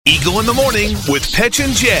Eagle in the Morning with Petch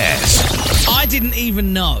and Jazz. I didn't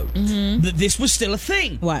even know that this was still a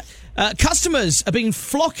thing. What? Customers are being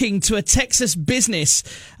flocking to a Texas business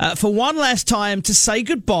for one last time to say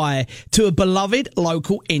goodbye to a beloved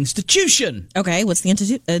local institution. Okay, what's the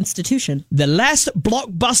institution? The last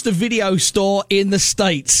Blockbuster video store in the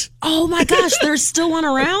States. Oh my gosh, there's still one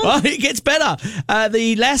around? Well, it gets better.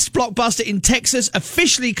 The last Blockbuster in Texas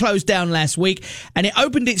officially closed down last week, and it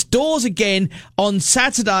opened its doors again on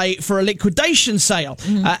Saturday for a liquidation sale.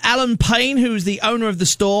 Alan Payne, who's the owner of the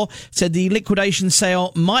store, said the liquidation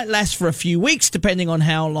sale might last for a few weeks, depending on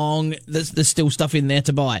how long there's still stuff in there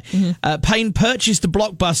to buy. Payne purchased the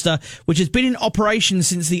Blockbuster, which has been in operation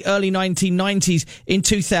since the early 1990s, in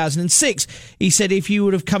 2006. He said if you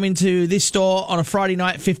would have come into this store on a Friday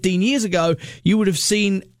night 15 years ago, you would have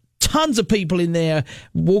seen tons of people in there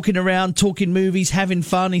walking around, talking movies, having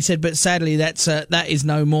fun. He said, but sadly, that is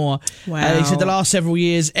no more. Wow. He said the last several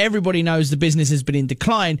years, everybody knows the business has been in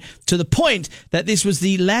decline, to the point that this was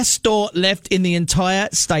the last store left in the entire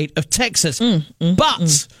state of Texas.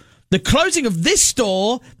 But the closing of this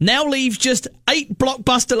store now leaves just 8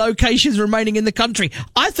 Blockbuster locations remaining in the country.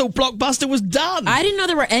 I thought Blockbuster was done. I didn't know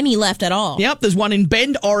there were any left at all. Yep, there's one in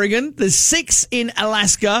Bend, Oregon. There's 6 in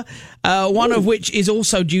Alaska, one of which is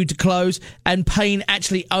also due to close, and Payne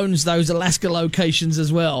actually owns those Alaska locations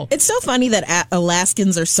as well. It's so funny that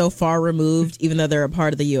Alaskans are so far removed, even though they're a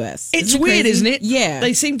part of the U.S. It's weird, isn't it? Yeah.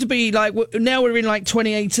 They seem to be like, now we're in like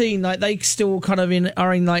 2018, like they still kind of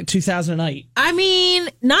are in like 2008. I mean,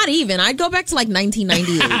 not even. I'd go back to like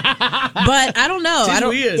 1998. But I don't know.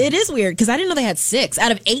 Weird. It is weird because I didn't know they had 6.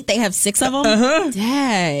 Out of 8, they have 6 of them?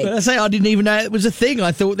 Dang. But I didn't even know it was a thing.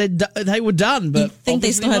 I thought they were done. But you think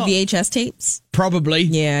they still have not. VHS tapes? Probably.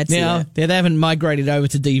 Yeah, I'd see that. They haven't migrated over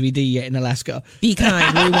to DVD yet in Alaska. Be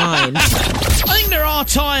kind, rewind. I think there are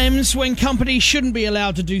times when companies shouldn't be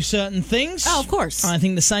allowed to do certain things. Oh, of course. I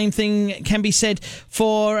think the same thing can be said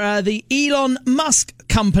for the Elon Musk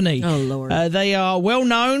company. Oh, Lord. They are well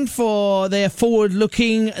known for their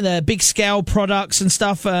forward-looking, their big-scale products and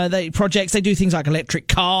stuff. They do things like electric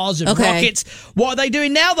cars and rockets. What are they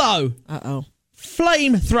doing now, though? Uh-oh.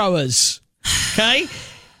 Flamethrowers. Okay?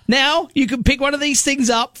 Now, you can pick one of these things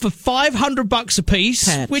up for $500 a piece,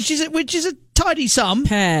 Patch. which is a tidy sum.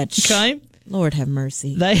 Patch. Okay? Lord have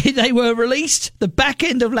mercy. They were released the back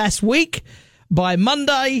end of last week. By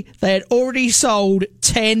Monday, they had already sold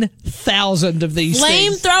 10,000 of these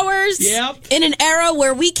things. Flamethrowers? Yep. In an era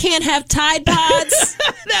where we can't have Tide Pods?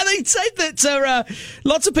 Now, they say that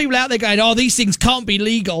lots of people out there going, oh, these things can't be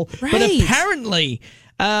legal. Right. But apparently,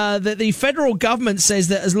 that the federal government says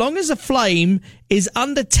that as long as a flame is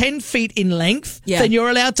under 10 feet in length, then you're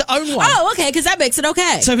allowed to own one. Oh, okay, because that makes it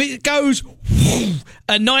okay. So if it goes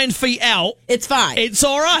 9 feet out, it's fine. It's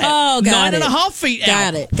all right. Oh, got 9.5 feet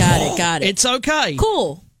out. Got it. It's okay.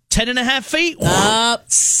 Cool. 10.5 feet? No,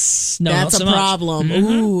 that's not so much. problem.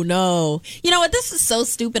 Ooh, no. You know what? This is so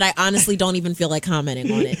stupid. I honestly don't even feel like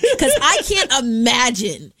commenting on it. Because I can't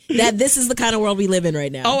imagine that this is the kind of world we live in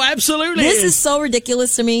right now. Oh, absolutely. This is so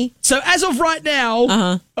ridiculous to me. So as of right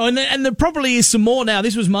now, and there probably is some more now,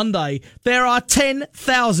 this was Monday, there are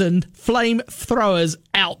 10,000 flamethrowers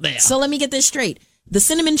out there. So let me get this straight. The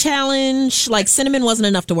cinnamon challenge, like cinnamon wasn't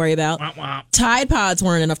enough to worry about. Tide Pods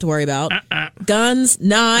weren't enough to worry about. Guns,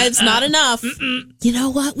 knives, not enough. You know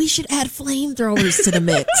what? We should add flamethrowers to the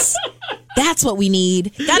mix. That's what we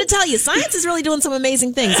need. Gotta tell you, science is really doing some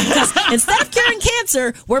amazing things. Because instead of curing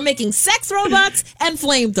cancer, we're making sex robots and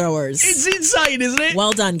flamethrowers. It's insane, isn't it?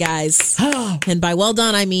 Well done, guys. And by well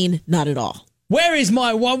done, I mean not at all. Where is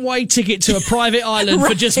my one-way ticket to a private island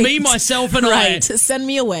for just me, myself, and I? Right, send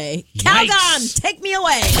me away. Calgon, take me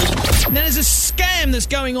away. Now, there's a scam that's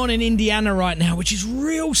going on in Indiana right now, which is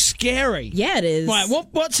real scary. Yeah, it is. Right,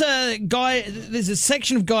 what's a guy... There's a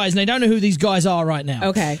section of guys, and they don't know who these guys are right now.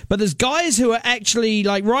 Okay. But there's guys who are actually,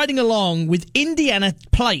 like, riding along with Indiana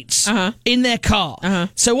plates in their car.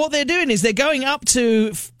 So what they're doing is they're going up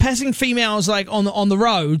to passing females, like, on the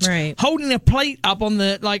roads, holding a plate up on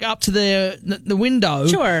the, like, up to the window.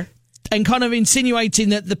 Sure. And kind of insinuating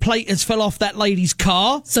that the plate has fell off that lady's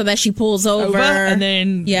car. So that she pulls over. And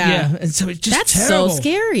then, and so it's just That's terrible. so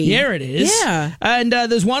scary. Yeah, it is. Yeah. And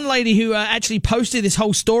there's one lady who actually posted this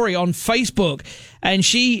whole story on Facebook, and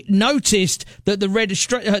she noticed that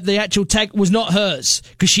the actual tag was not hers,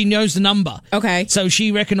 because she knows the number. Okay. So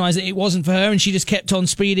she recognized that it wasn't for her, and she just kept on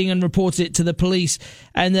speeding and reported it to the police.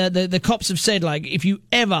 And the cops have said, like, if you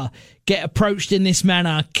ever get approached in this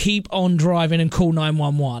manner, keep on driving and call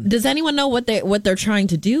 911. Does anyone know what they're trying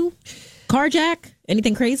to do? Carjack?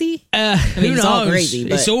 Anything crazy? Who knows? It's all crazy.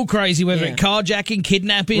 It's all crazy, whether it's carjacking,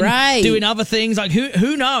 kidnapping, doing other things. Like,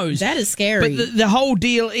 who knows? That is scary. But the whole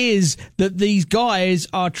deal is that these guys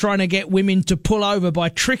are trying to get women to pull over by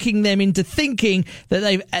tricking them into thinking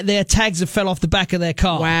that their tags have fell off the back of their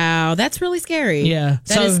car. Wow, that's really scary. Yeah.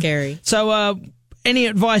 That is scary. So, any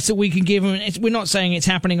advice that we can give them, we're not saying it's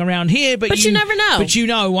happening around here, but you never know.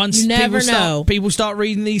 But once people start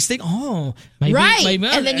reading these things, maybe.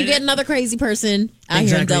 And then you get another crazy person out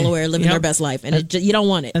here in Delaware living their best life, and you don't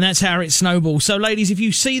want it. And that's how it snowballs. So, ladies, if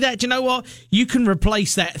you see that, do you know what? You can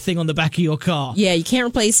replace that thing on the back of your car. Yeah, you can't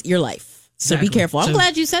replace your life. So be careful. I'm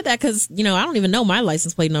glad you said that because, I don't even know my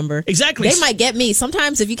license plate number. Exactly. They might get me.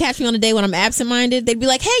 Sometimes if you catch me on a day when I'm absent-minded, they'd be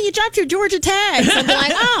like, hey, you dropped your Georgia tags. I'd be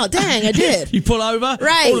like, oh, dang, I did. You pull over.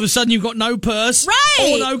 Right. All of a sudden you've got no purse.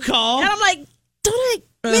 Right. Or no car. And I'm like,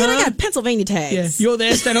 man, I got Pennsylvania tags. Yeah. You're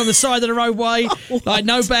there standing on the side of the roadway, like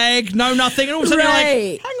no bag, no nothing. And all of a sudden you're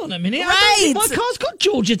like, hang on a minute. I don't think my car's got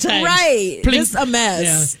Georgia tags. Right. Just a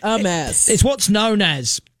mess. Yeah. A mess. It's what's known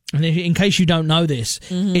as, and in case you don't know this,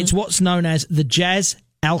 it's what's known as the Jazz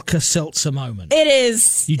Alka-Seltzer moment. It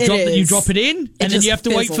is. You drop it in, and then you have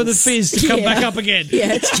to wait for the fizz to come back up again.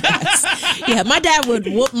 Yeah, it's jazz. Yeah, my dad would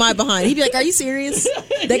whoop my behind. He'd be like, are you serious?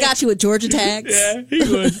 They got you with Georgia tags? Yeah, he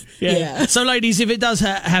would. Yeah. So, ladies, if it does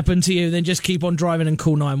happen to you, then just keep on driving and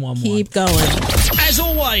call 911. Keep going. As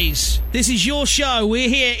always, this is your show. We're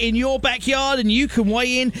here in your backyard, and you can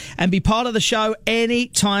weigh in and be part of the show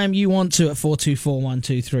anytime you want to at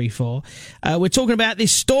 424-1234. We're talking about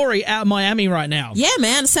this story out of Miami right now. Yeah,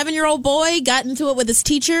 man. A 7-year-old boy got into it with his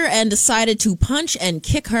teacher and decided to punch and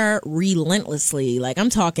kick her relentlessly. Like, I'm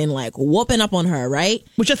talking like whooping up on her, right?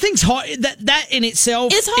 Which I think's hard. That in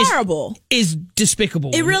itself is horrible. Is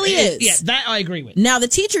despicable. It really is. Yeah, that I agree with. Now, the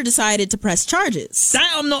teacher decided to press charges.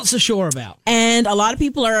 That I'm not so sure about. And a lot of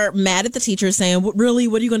people are mad at the teacher saying, really,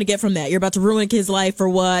 what are you going to get from that? You're about to ruin a kid's life for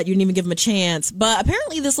what? You didn't even give him a chance. But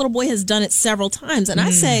apparently this little boy has done it several times. And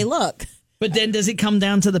I say, look. But then does it come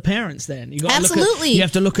down to the parents then? Absolutely. You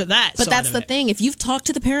have to look at that. But that's the thing. If you've talked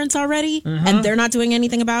to the parents already and they're not doing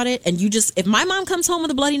anything about it, and if my mom comes home with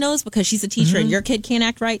a bloody nose because she's a teacher and your kid can't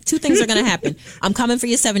act right, two things are going to happen. I'm coming for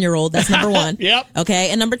your 7-year-old. That's number one. Yep. Okay.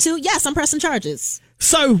 And number two, yes, I'm pressing charges.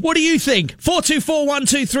 So what do you think?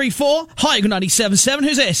 424-1234. Hi, 97.7.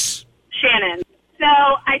 Who's this? Shannon. So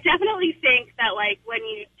I definitely think that, when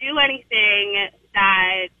you do anything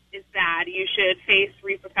that is bad, you should face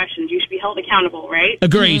repercussions. You should be held accountable, right?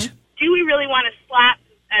 Agreed. Mm-hmm. Do we really want to slap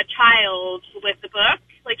a child with the book?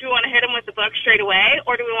 Do we want to hit them with the book straight away,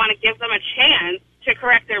 or do we want to give them a chance to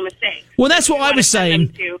correct their mistakes? Well, that's what I was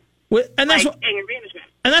saying.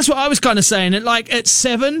 And that's what I was kind of saying. At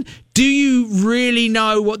 7, do you really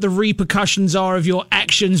know what the repercussions are of your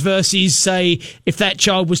actions versus, say, if that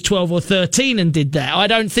child was 12 or 13 and did that? I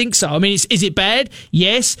don't think so. I mean, is it bad?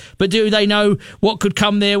 Yes. But do they know what could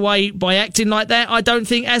come their way by acting like that? I don't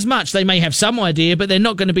think as much. They may have some idea, but they're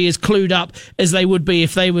not going to be as clued up as they would be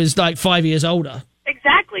if they was 5 years older.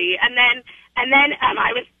 Exactly. And then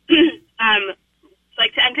I was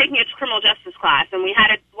I'm taking a criminal justice class, and we had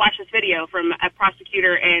to watch this video from a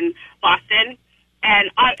prosecutor in Boston. And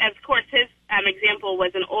of course, his example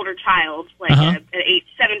was an older child, an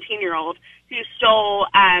 17-year-old, who stole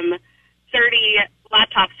 30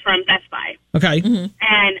 laptops from Best Buy. Okay.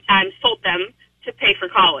 And sold them to pay for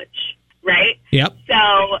college, right? Yep.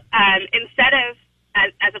 So instead of,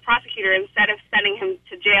 as a prosecutor, instead of sending him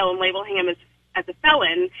to jail and labeling him as a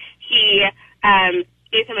felon, he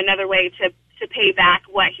gave him another way to pay back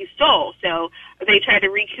what he stole. So they tried to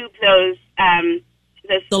recoup those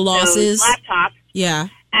losses, those laptops. Yeah.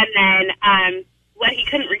 And then what he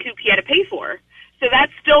couldn't recoup, he had to pay for. So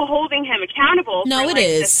that's still holding him accountable for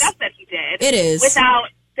the stuff that he did. It is. Without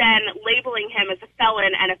then labeling him as a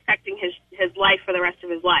felon and affecting his life for the rest of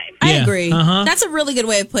his life. I agree. That's a really good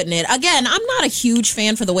way of putting it. Again, I'm not a huge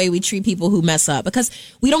fan for the way we treat people who mess up because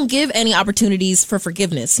we don't give any opportunities for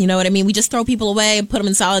forgiveness. You know what I mean? We just throw people away and put them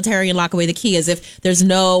in solitary and lock away the key as if there's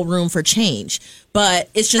no room for change. But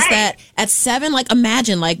it's just that at 7,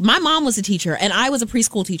 imagine, my mom was a teacher and I was a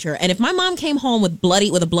preschool teacher. And if my mom came home with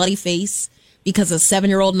a bloody face because a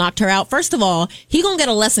 7-year-old knocked her out, first of all, he gonna get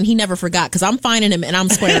a lesson he never forgot because I'm finding him and I'm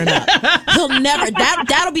squaring up. He'll never,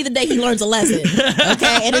 that'll be the day he learns a lesson,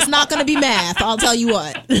 okay? And it's not gonna be math, I'll tell you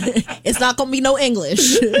what. It's not gonna be no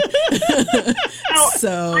English.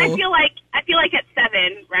 So I feel like at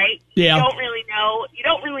 7, right? Yeah. You don't really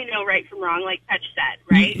know right from wrong, like Petch said,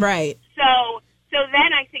 right? Right. So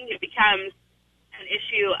then I think it becomes an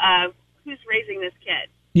issue of who's raising this kid.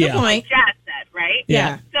 Yeah. Like Jazz said, right?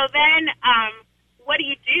 Yeah. So then, what do?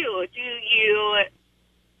 Do you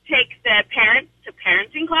take the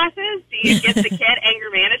actually get the kid anger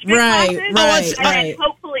management classes. And then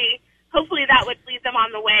hopefully that would lead them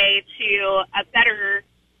on the way to a better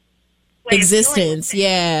way existence. Of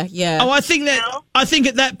dealing with it. Yeah. Oh, I think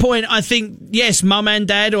at that point, yes, mum and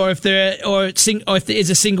dad, or if there is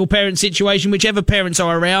a single parent situation, whichever parents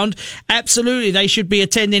are around, absolutely they should be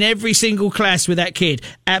attending every single class with that kid.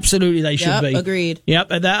 Absolutely, they should be. Agreed.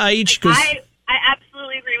 Yep, at that age. I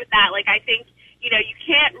absolutely agree with that. Like, I think you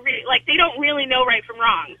can't they don't really know right from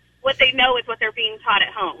wrong. What they know is what they're being taught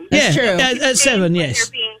at home. That's true. At 7, yes. If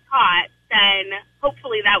they're being taught, then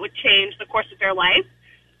hopefully that would change the course of their life.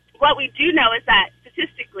 What we do know is that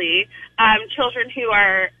statistically, children who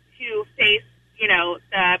face,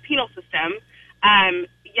 the penal system,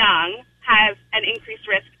 young, have an increased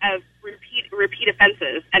risk of repeat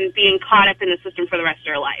offenses and being caught up in the system for the rest of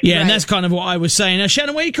their life. Yeah, and that's kind of what I was saying.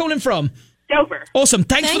 Shannon, where are you calling from? Dover. Awesome.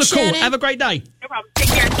 Thanks for the call. Shannon. Have a great day. No problem. Take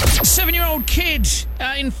care. 7-year-old kid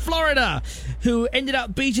in Florida who ended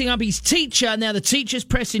up beating up his teacher. Now the teacher's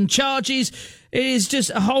pressing charges. It is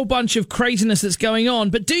just a whole bunch of craziness that's going on.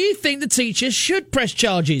 But do you think the teacher should press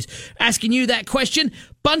charges? Asking you that question.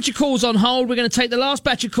 Bunch of calls on hold. We're going to take the last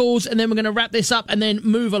batch of calls and then we're going to wrap this up and then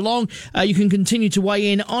move along. You can continue to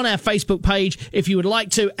weigh in on our Facebook page if you would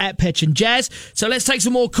like to, at Petch and Jazz. So let's take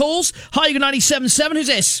some more calls. Hi, you got 97.7. Who's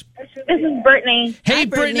this? This is Brittany. Hey, Hi,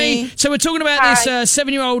 Brittany. So we're talking about this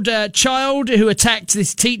 7-year-old child who attacked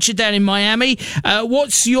this teacher down in Miami.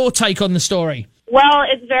 What's your take on the story? Well,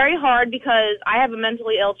 it's very hard because I have a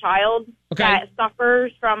mentally ill child that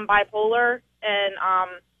suffers from bipolar and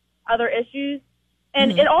other issues.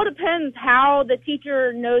 And it all depends how the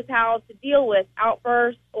teacher knows how to deal with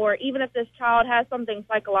outbursts, or even if this child has something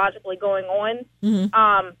psychologically going on,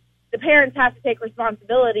 the parents have to take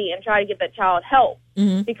responsibility and try to get that child help.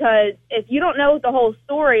 Because if you don't know the whole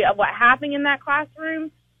story of what happened in that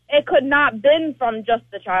classroom, it could not have been from just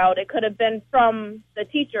the child. It could have been from the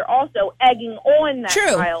teacher also egging on that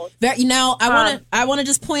child. I want to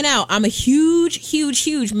just point out, I'm a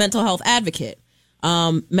huge mental health advocate.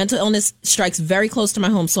 Mental illness strikes very close to my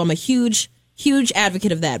home, so I'm a huge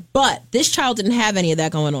advocate of that. But this child didn't have any of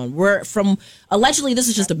that going on. Allegedly, this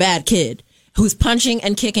is just a bad kid who's punching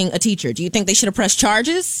and kicking a teacher. Do you think they should have pressed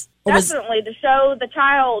charges? Definitely, to show the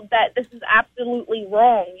child that this is absolutely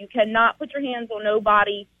wrong. You cannot put your hands on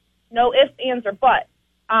nobody, no ifs, ands, or buts.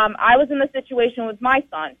 I was in the situation with my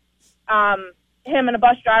son. Him and a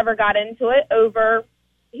bus driver got into it over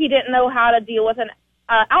he didn't know how to deal with an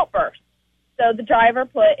outburst. So the driver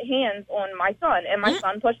put hands on my son, and my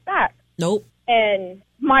son pushed back. Nope. And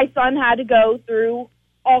my son had to go through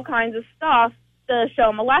all kinds of stuff to show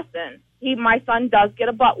him a lesson. My son does get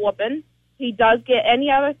a butt whooping. He does get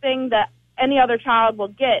any other thing that any other child will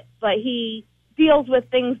get, but he deals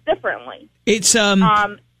with things differently. It's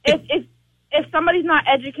if somebody's not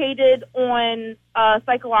educated on a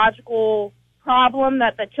psychological problem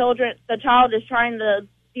that the child is trying to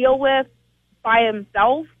deal with by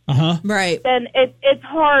himself, right, then it's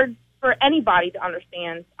hard for anybody to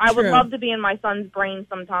understand. I would love to be in my son's brain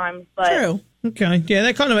sometimes, but true. Okay,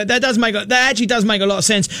 yeah, that actually does make a lot of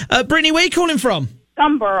sense. Brittany, where are you calling from?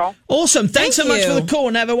 Gumboro. Awesome. Thanks so much you. for the call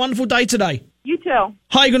and have a wonderful day today. You too.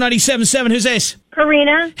 Hi, you got 97.7. Who's this?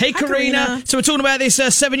 Karina. Hey, Karina. So we're talking about this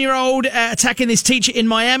 7-year-old attacking this teacher in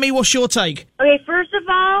Miami. What's your take? Okay, first of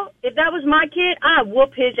all, if that was my kid, I'd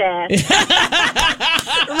whoop his ass.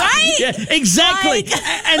 Right? Yeah, exactly.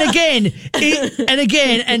 And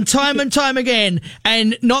time again.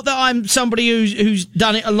 And not that I'm somebody who's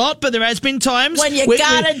done it a lot, but there has been times when you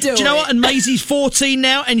gotta do it. Do you know what? And Maisie's 14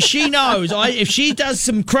 now, and she knows. If she does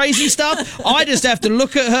some crazy stuff, I just have to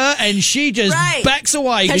look at her, and she just backs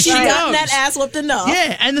away because she gotten knows that ass whooped enough.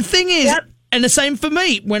 Yeah, and the thing is, and the same for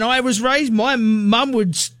me. When I was raised, my mum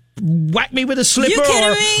would whack me with a slipper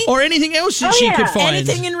or anything else that she could find.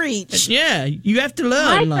 Anything in reach. Yeah, you have to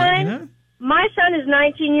learn. My son is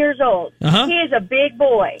 19 years old. He is a big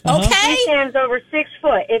boy. Okay. He stands over 6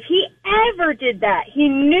 foot. If he ever did that, he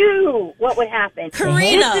knew what would happen.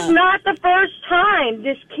 Karina. This is not the first time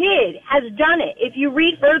this kid has done it. If you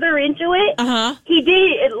read further into it, he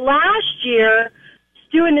did it last year,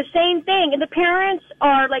 doing the same thing, and the parents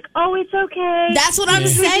are like, "Oh, it's okay." That's what I'm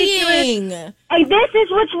saying. And this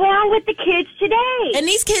is what's wrong with the kids today. And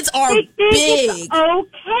these kids are big. It's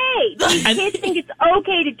okay. These kids think it's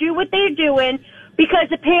okay to do what they're doing because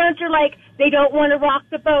the parents are like, they don't want to rock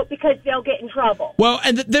the boat because they'll get in trouble. Well,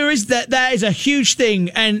 and there is that is a huge thing.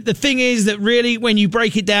 And the thing is that really, when you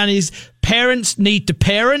break it down, is parents need to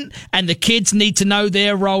parent and the kids need to know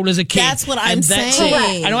their role as a kid. That's what I'm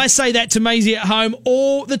saying. It. And I say that to Maisie at home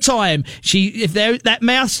all the time. If that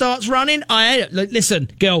mouth starts running, listen,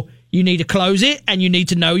 girl, You need to close it, and you need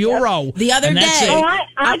to know your role. The other day,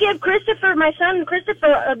 I give my son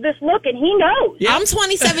Christopher, this look, and he knows. Yep. I'm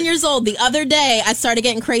 27 years old. The other day, I started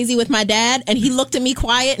getting crazy with my dad, and he looked at me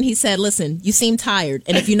quiet, and he said, "Listen, you seem tired,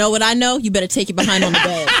 and if you know what I know, you better take it behind on the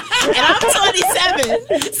bed." And I'm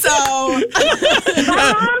 27, so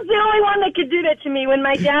my mom's the only one that could do that to me. When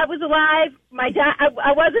my dad was alive,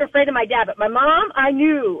 I wasn't afraid of my dad, but my mom, I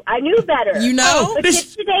knew better. You know, but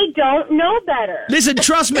kids today don't know better. Listen,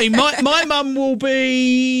 trust me, my mum will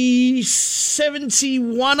be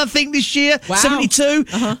 71, I think, this year. Wow. 72,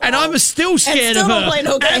 and I'm still scared of her. Don't play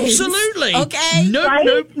no games. Absolutely. Okay. Nope, right?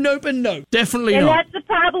 nope, and no. Definitely and not. And that's the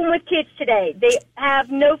problem with kids today. They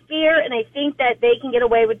have no fear, and they think that they can get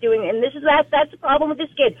away with doing it. And that's the problem with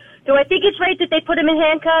this kid. Do I think it's right that they put him in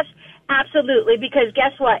handcuffs? Absolutely, because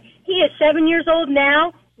guess what? He is 7 years old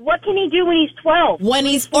now. What can he do when he's 12?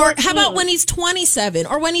 Or how about when he's 27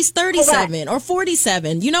 or when he's 37 or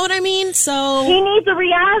 47? You know what I mean? So he needs a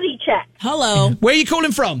reality check. Hello. Where are you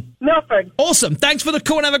calling from? Milford. Awesome. Thanks for the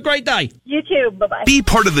call and have a great day. You too. Bye-bye. Be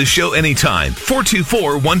part of the show anytime.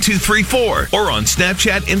 424-1234 or on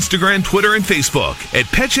Snapchat, Instagram, Twitter, and Facebook at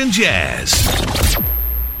Petch and Jazz.